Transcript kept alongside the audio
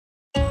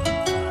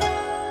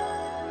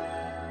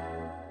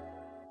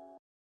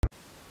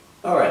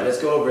Alright,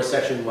 let's go over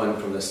section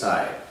 1 from the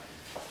side.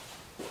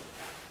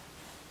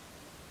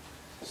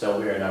 So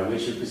we are in our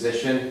Wushu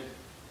position.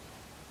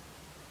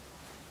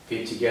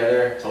 Feet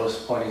together,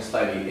 toes pointing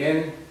slightly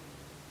in.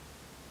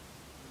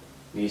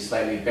 Knees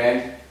slightly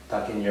bent,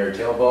 tuck in your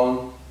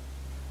tailbone.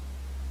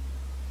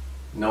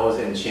 Nose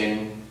and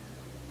chin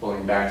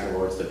pulling back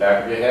towards the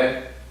back of your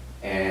head.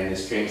 And the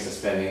string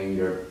suspending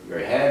your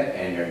head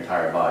and your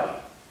entire body.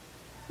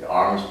 Your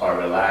arms are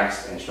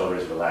relaxed and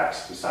shoulders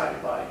relaxed beside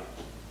your body.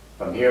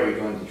 From here, we're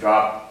going to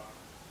drop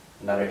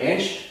another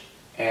inch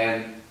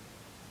and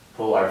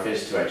pull our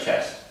fist to our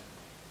chest.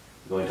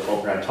 We're going to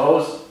open our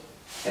toes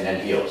and then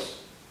heels.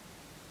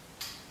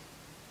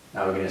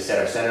 Now we're going to set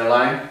our center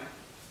line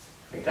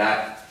like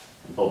that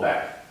and pull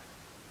back.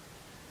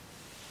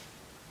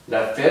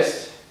 Left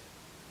fist,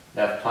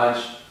 left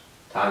punch,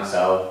 tan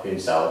sao, yun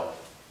sao,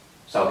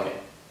 sao kin.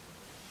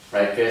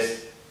 Right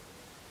fist,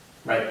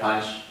 right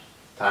punch,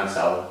 tan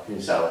sao,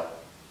 yun sao,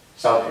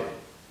 sao kin.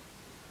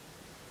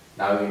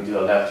 Now we're going to do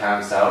a left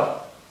hand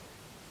sao,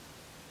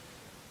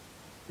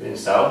 yun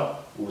sao,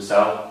 wu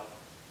sao,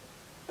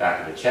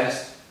 back of the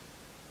chest,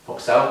 hook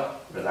sao,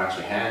 relax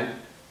your hand,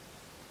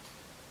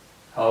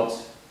 hold,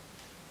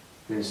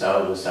 yun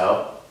sao, wu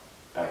sao,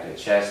 back of the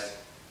chest,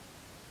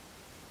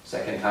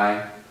 second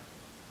time,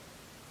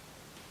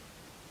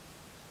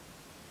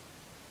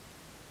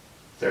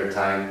 third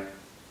time,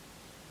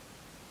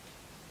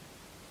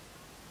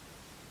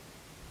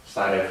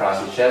 slide it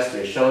across your chest to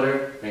your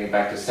shoulder, bring it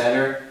back to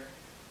center,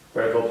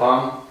 vertical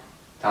palm,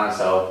 tan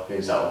sao,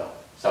 yun sao,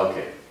 sao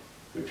kin.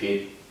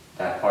 Repeat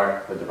that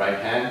part with the right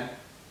hand.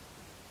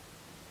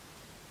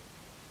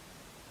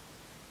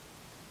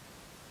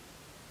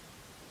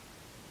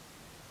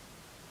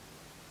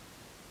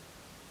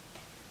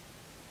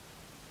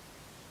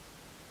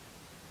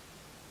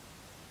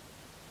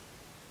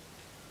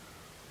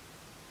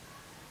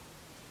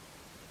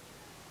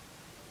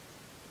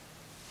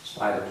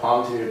 Slide the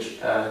palm to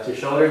your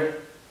shoulder,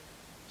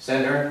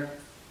 center,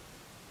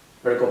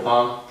 vertical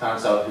palm, tan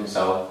sao, yun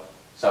sao,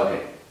 sao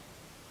kin.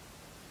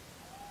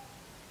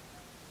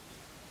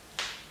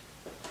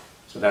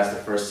 So that's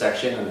the first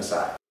section on the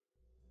side.